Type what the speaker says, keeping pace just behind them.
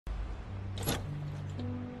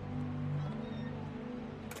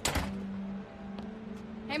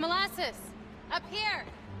Hey, Molasses! Up here!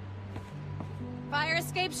 Fire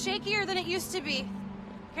escape's shakier than it used to be.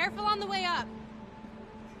 Careful on the way up.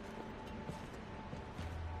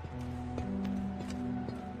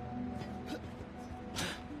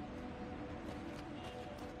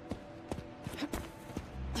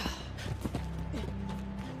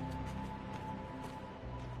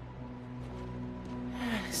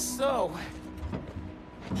 So,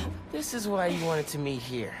 this is why you wanted to meet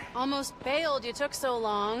here. Almost bailed you took so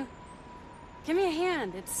long. Give me a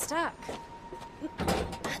hand, it's stuck.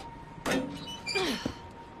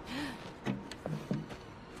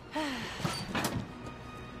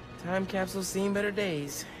 Time capsule's seen better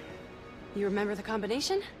days. You remember the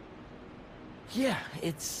combination? Yeah,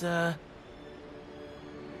 it's, man,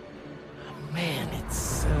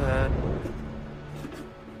 it's,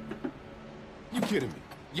 You kidding me?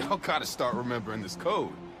 Y'all gotta start remembering this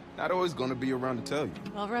code. Not always gonna be around to tell you.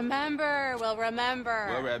 We'll remember, we'll remember.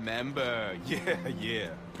 Well, remember. Yeah,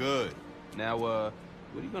 good. Now, what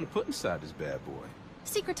are you gonna put inside this bad boy?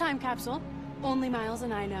 Secret time capsule. Only Miles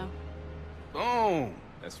and I know. Boom!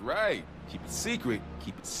 That's right. Keep it secret,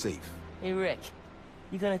 keep it safe. Hey, Rick,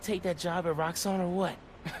 you gonna take that job at Roxxon or what?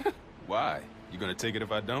 Why? You gonna take it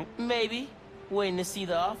if I don't? Maybe. Waiting to see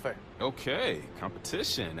the offer. Okay,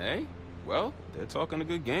 competition, eh? Well, they're talking a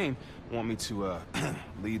good game. Want me to,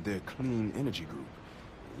 lead their clean energy group.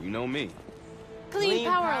 You know me. Clean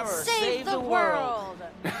power, save the world!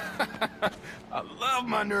 I love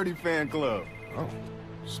my nerdy fan club. Oh,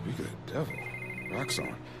 speak of the devil.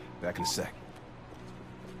 Roxxon. Back in a sec.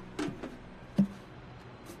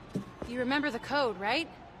 You remember the code, right?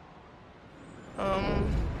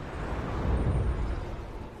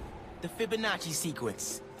 The Fibonacci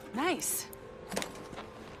sequence. Nice.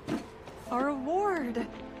 A reward.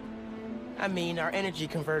 I mean, our energy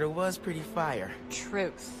converter was pretty fire.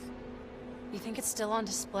 Truth. You think it's still on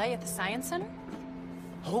display at the Science Center?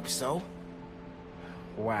 Hope so.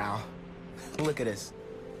 Wow. Look at this.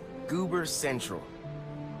 Goober Central.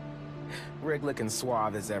 Rick looking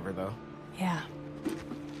suave as ever, though. Yeah.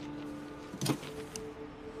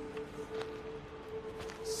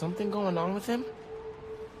 Something going on with him?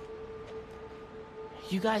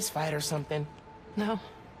 You guys fight or something? No.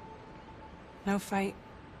 No fight.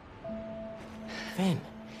 Phin,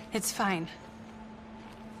 It's fine.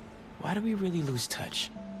 why do we really lose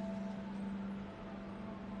touch?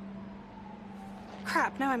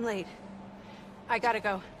 Crap, now I'm late. I gotta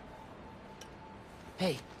go.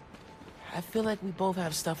 Hey, I feel like we both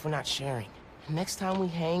have stuff we're not sharing. Next time we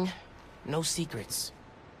hang, no secrets.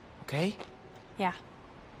 Okay? Yeah.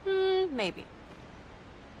 Maybe.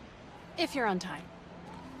 If you're on time.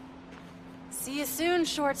 See you soon,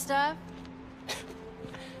 short stuff.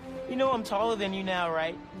 You know I'm taller than you now,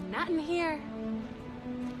 right? Not in here.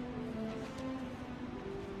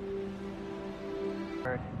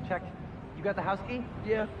 Check. You got the house key?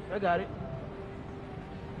 Yeah, I got it.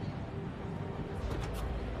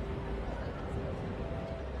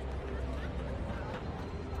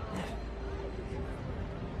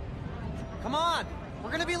 Come on!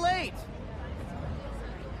 We're gonna be late!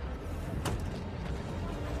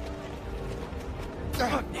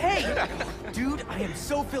 Hey! Dude, I am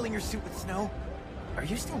so filling your suit with snow. Are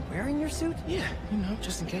you still wearing your suit? Yeah, you know,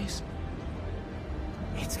 just in case.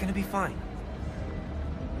 It's gonna be fine.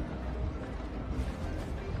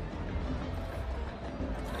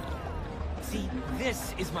 See,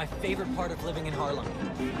 this is my favorite part of living in Harlem.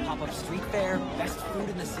 Pop-up street fair, best food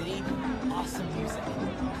in the city, awesome music.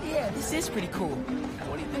 Yeah, this is pretty cool.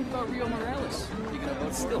 What do you think about Rio Morales? You gonna vote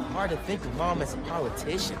It's for still him? hard to think of Mom as a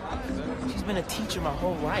politician. She's been a teacher my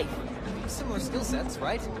whole life. Similar skill sets,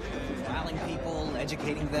 right? Rallying people,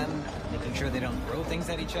 educating them, making sure they don't throw things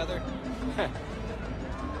at each other.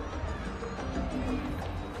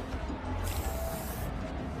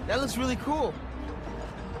 That looks really cool.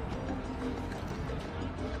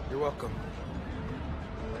 You're welcome.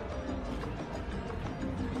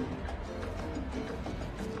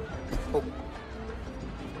 Oh.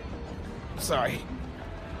 Sorry.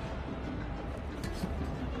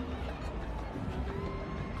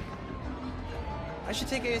 I should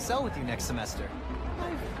take ASL with you next semester.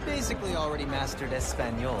 I've basically already mastered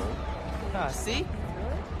Espanol. Ah, see?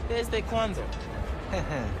 Desde cuando?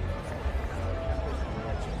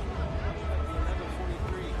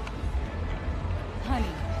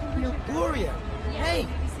 Honey. Gloria! Hey!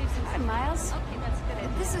 Hi, Miles.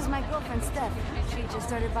 This is my girlfriend, Steph. She just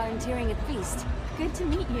started volunteering at Feast. Good to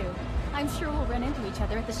meet you. I'm sure we'll run into each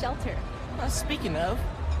other at the shelter. Speaking of,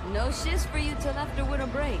 No shiz for you till after winter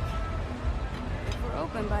break. If we're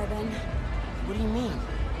open by then. what do you mean?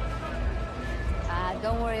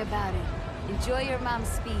 Don't worry about it. Enjoy your mom's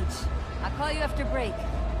speech. I'll call you after break.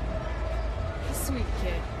 Sweet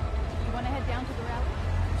kid. You want to head down to the rally?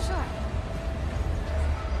 Sure.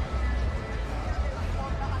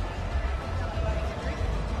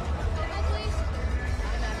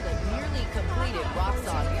 I'm at the nearly completed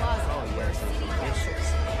Roxxon Plaza, where city officials.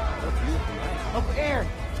 Uncle Aaron,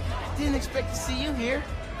 didn't expect to see you here.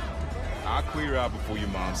 I'll clear out before your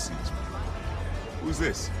mom sees me. Who's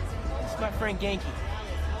this? It's my friend Genki.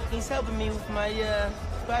 He's helping me with my,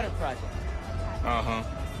 spider project. Uh-huh.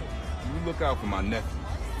 You look out for my nephew.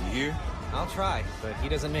 You hear? I'll try, but he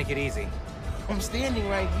doesn't make it easy. I'm standing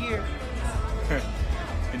right here.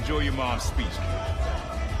 Enjoy your mom's speech, kid.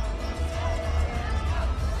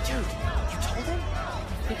 Dude, you told him?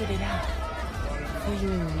 I figured it out. Fill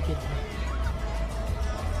you in when we get home.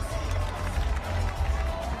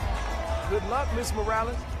 Good luck, Miss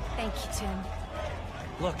Morales. Thank you, Tim.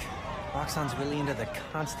 Look, Roxxon's really into the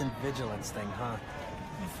constant vigilance thing, huh?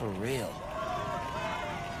 For real.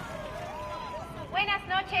 Buenas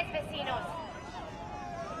noches, vecinos.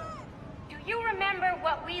 Do you remember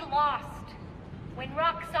what we lost when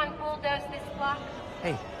Roxxon bulldozed this block?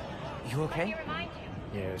 Hey, you Let okay? me remind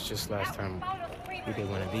you. Yeah, it's just last time we did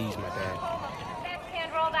one of these, my dad. Best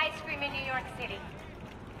hand-rolled ice cream in New York City.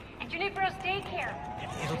 And Junipero's daycare.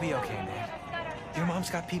 It'll be okay, man. Your mom's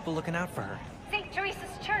got people looking out for her. St.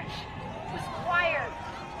 Teresa's Church, whose choir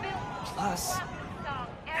built Plus, song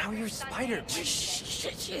now you're Spider.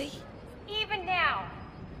 Even now,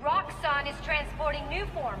 Roxxon is transporting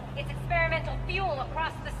Newform, its experimental fuel,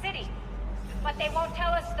 across the city. But they won't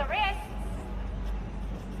tell us the risks.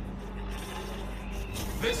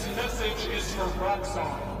 This message is from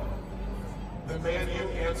Roxxon. The man you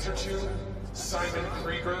answer to, Simon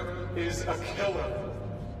Krieger, is a killer.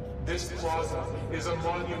 This plaza is a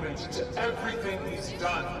monument to everything he's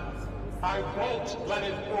done. I won't let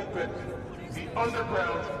it open. The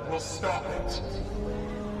underground will stop it.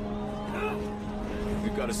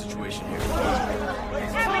 We've got a situation here.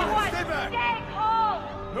 Everyone, stay calm!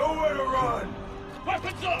 Nowhere to run!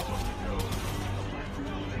 Weapons up!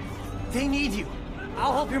 They need you.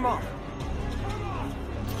 I'll help your mom.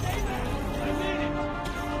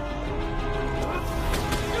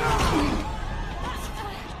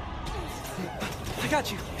 I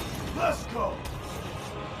got you. Let's go!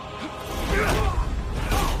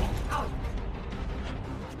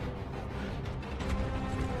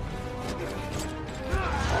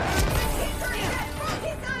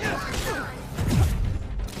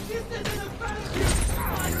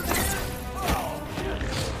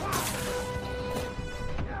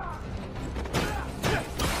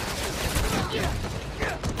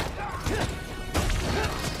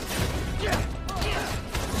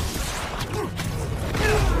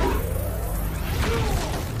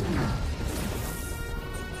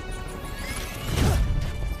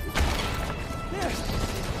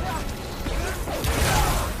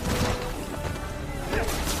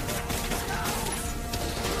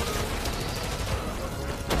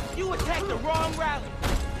 You attacked the wrong rally.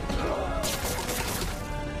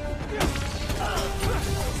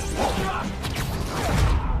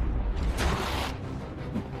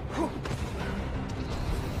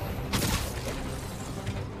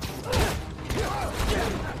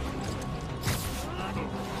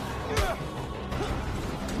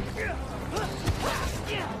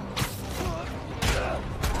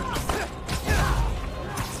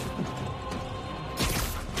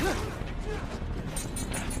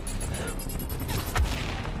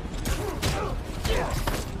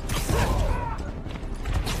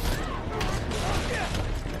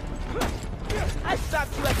 I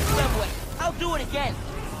stopped you at the subway. I'll do it again.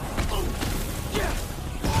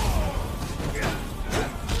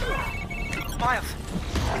 Miles,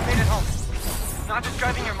 we made it home. Not just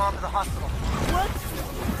driving your mom to the hospital. What?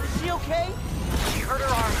 Is she okay? She hurt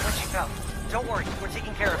her arm when she fell. Don't worry, we're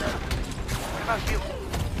taking care of her. What about you?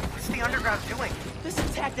 What's the underground doing? This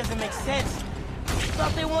attack doesn't make sense.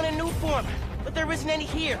 Thought they wanted new form, but there isn't any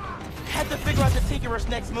here. Had to figure out the Tinkerer's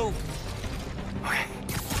next move. Okay.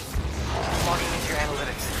 Logging into your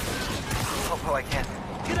analytics. Help how I can.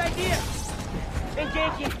 Good idea. And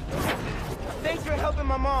Genki, thanks for helping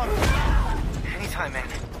my mom. Anytime, man.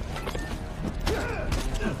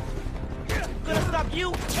 Gonna stop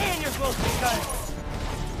you and your closest cousin.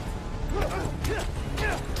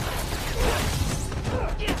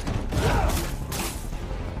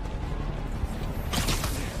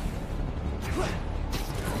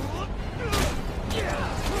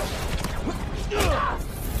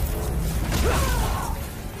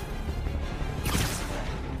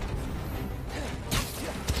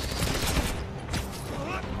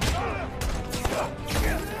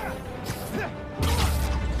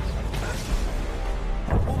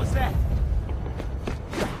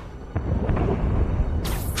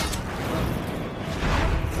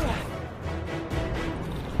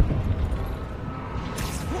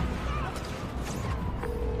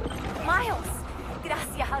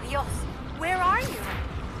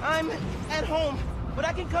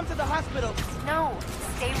 I can come to the hospital. No,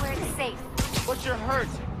 stay where it's safe. But you're hurt.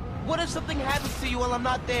 What if something happens to you while I'm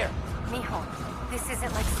not there? Mijo, this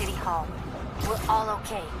isn't like City Hall. We're all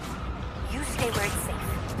okay. You stay where it's safe.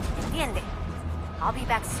 Entiende? I'll be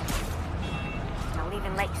back soon. I'll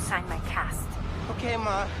even let you sign my cast. Okay,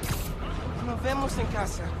 Ma. Nos vemos en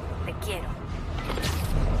casa. Te quiero.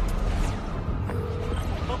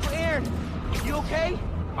 Uncle Aaron, you okay?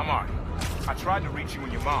 I'm alright. I tried to reach you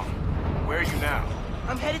and your mom. Where are you now?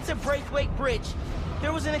 I'm headed to Braithwaite Bridge.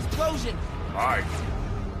 There was an explosion. Alright.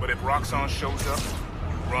 But if Roxxon shows up,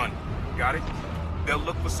 you run. Got it? They'll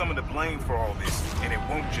look for someone to blame for all this, and it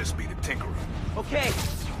won't just be the Tinkerer. Okay.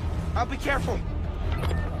 I'll be careful.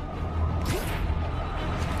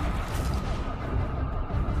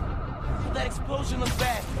 That explosion looks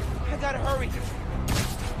bad. I gotta hurry.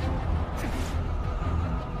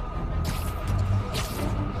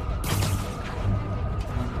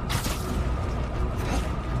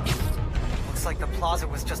 Looks like the plaza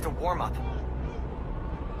was just a warm-up.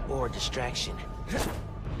 Or a distraction. Go,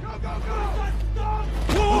 go, go!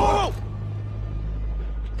 Whoa!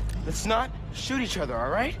 Let's not shoot each other, all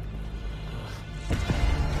right?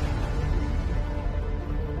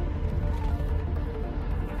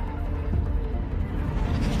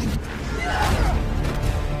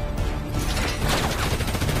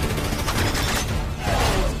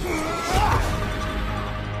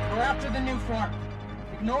 We're after the new form.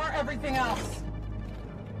 Ignore everything else.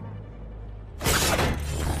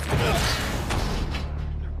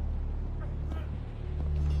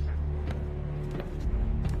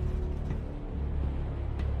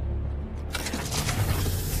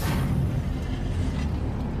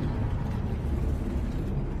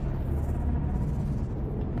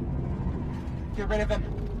 Get rid of him.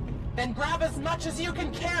 Then grab as much as you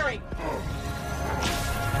can carry.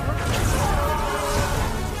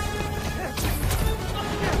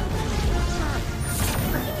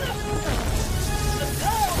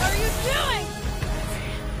 What are you doing?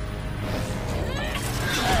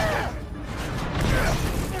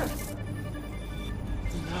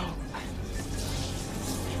 No.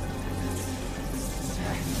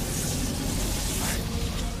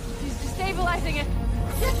 He's destabilizing it.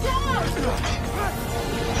 Get down!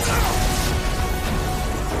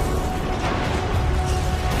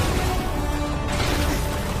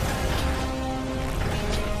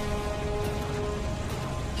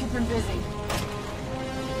 Keep him busy.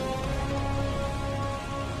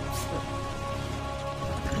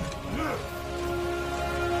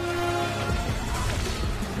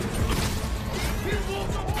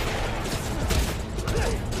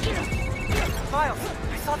 Miles,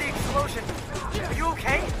 I saw the explosion. Are you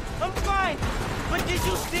okay? I'm fine. But did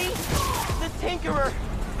you see? The Tinkerer.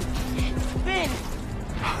 Phin.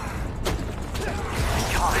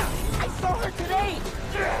 God. I saw her today.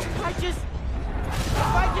 If I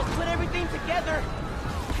just put everything together.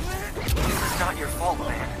 This is not your fault,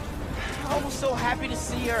 man. I was so happy to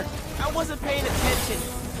see her. I wasn't paying attention.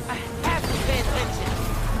 I have to pay attention.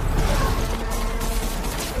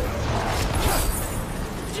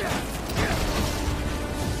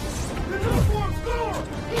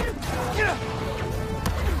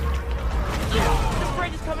 The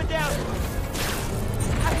bridge is coming down.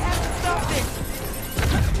 I have to stop this.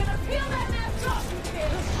 I'm gonna peel that mask off, you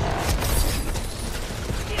kid!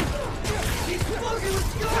 The explosion was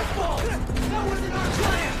your fault! That wasn't our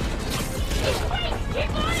plan! Wait!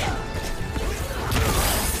 Keep on it!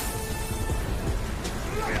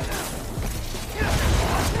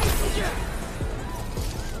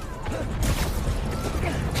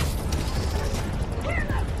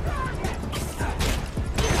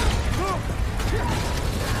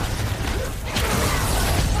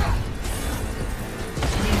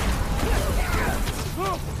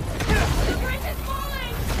 The bridge is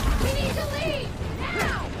falling! We need to leave!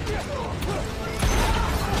 Now!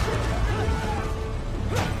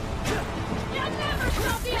 You'll never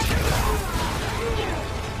stop the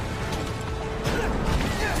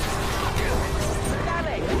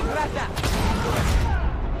Dale, rata.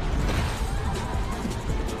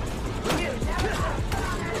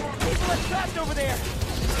 People are trapped over there.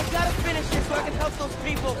 I gotta finish this so I can help those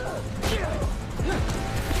people.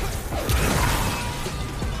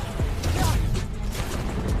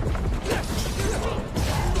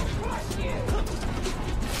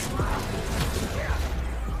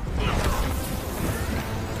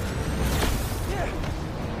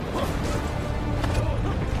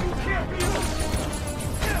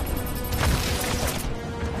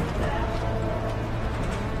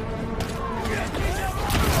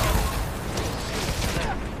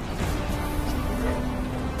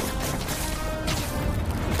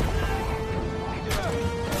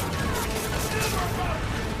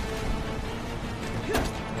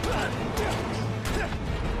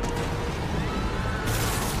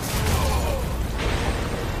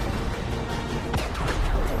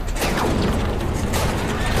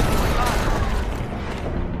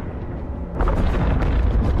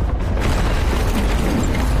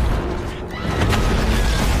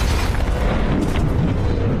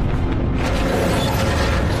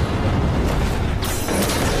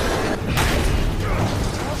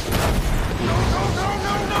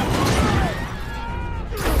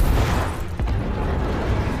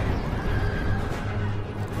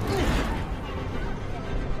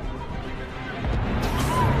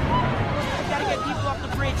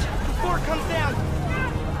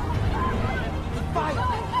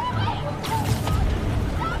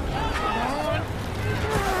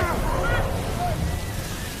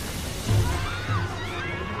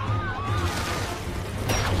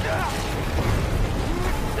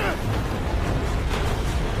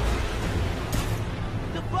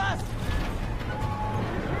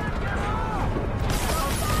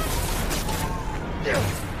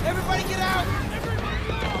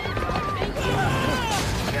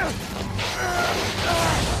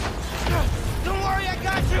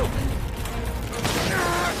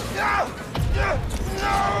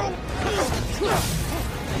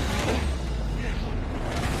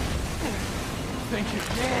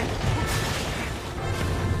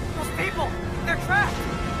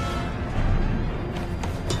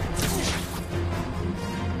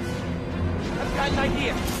 nice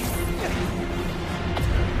idea.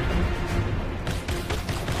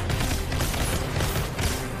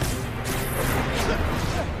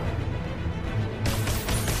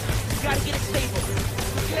 You gotta get it stable.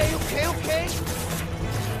 Okay.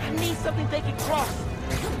 I need something they can cross.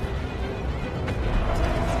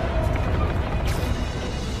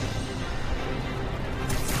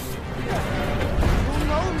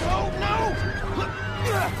 No!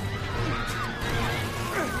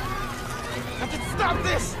 I can stop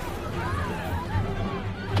this!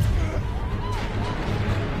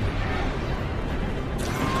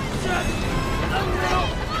 Just a little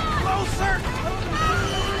closer!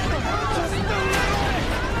 Just a little!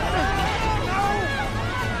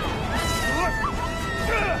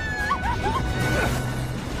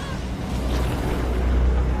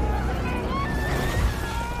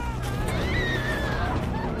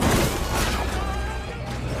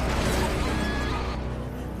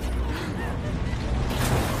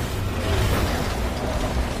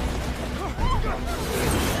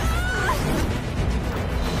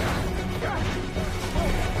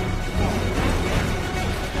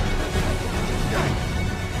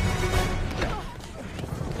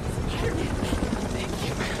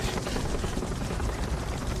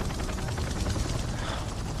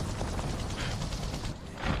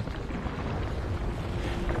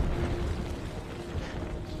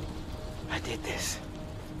 Did this.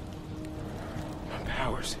 My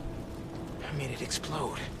powers. I made it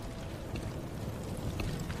explode.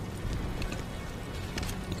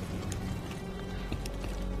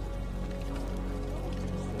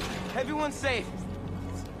 Everyone's safe.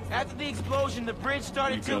 After the explosion, the bridge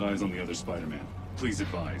started We've got eyes on the other Spider-Man. Please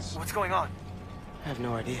advise. What's going on? I have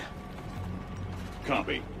no idea.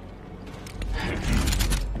 Copy.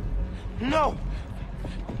 No!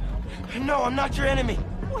 No, I'm not your enemy.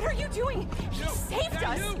 What are you doing? He saved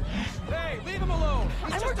us! Hey, leave him alone!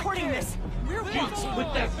 I'm recording this! We're watching!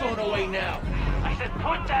 Put that phone away now! I said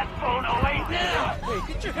put that phone away now!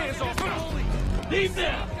 Hey, get your hands off him! Leave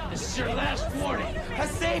now! This is your last warning! I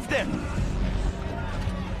saved him!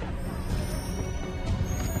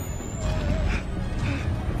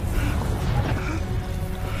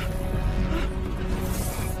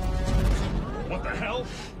 What the hell?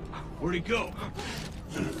 Where'd he go?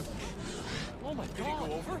 Oh my God! Did he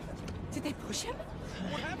go over? Did they push him?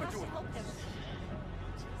 What happened to him?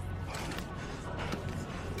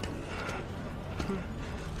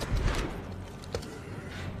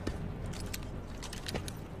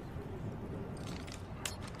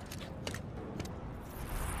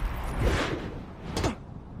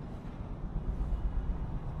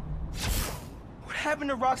 What happened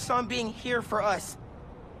to Roxxon being here for us?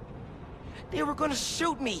 They were gonna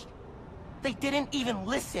shoot me. They didn't even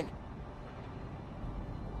listen.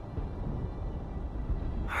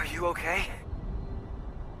 Are you okay?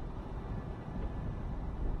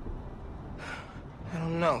 I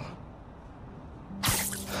don't know.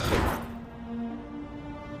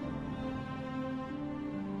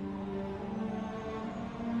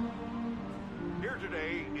 Here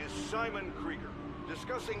today is Simon Krieger,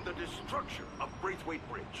 discussing the destruction of Braithwaite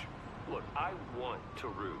Bridge. Look, I want to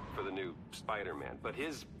root for the new Spider-Man, but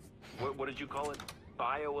his... What did you call it?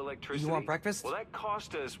 Bioelectricity? You want breakfast? Well, that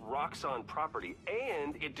cost us Roxxon property,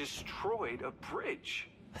 and it destroyed a bridge.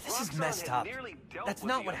 This is messed up. That's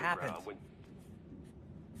not what happened.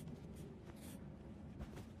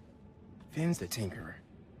 Phin's the Tinkerer.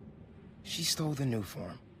 She stole the new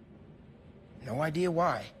form. No idea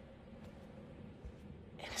why.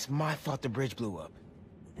 And it's my fault the bridge blew up.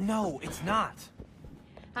 No, it's not.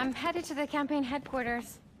 I'm headed to the campaign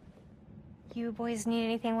headquarters. You boys need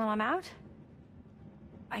anything while I'm out?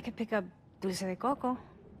 I could pick up dulce de coco.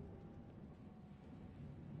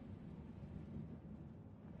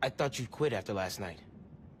 I thought you'd quit after last night.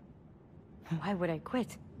 Why would I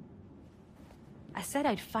quit? I said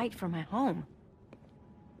I'd fight for my home.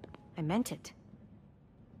 I meant it.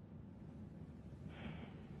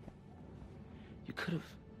 You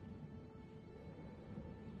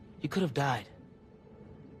could have died.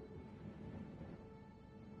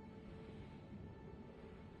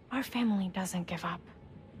 Our family doesn't give up.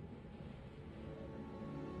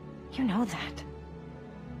 You know that.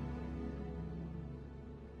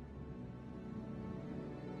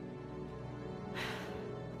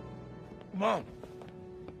 Mom!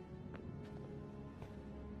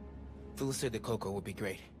 Dulce de coco would be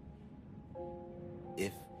great.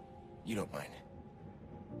 If you don't mind.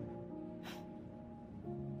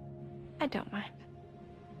 I don't mind.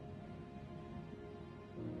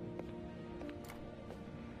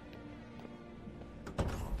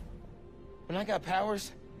 When I got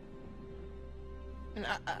powers, And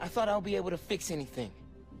I thought I'll be able to fix anything.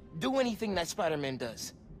 Do anything that Spider-Man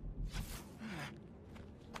does.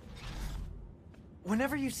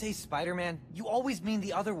 Whenever you say Spider-Man, you always mean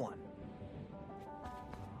the other one.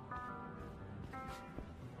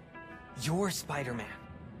 You're Spider-Man.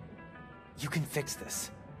 You can fix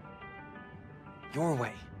this. Your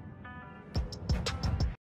way.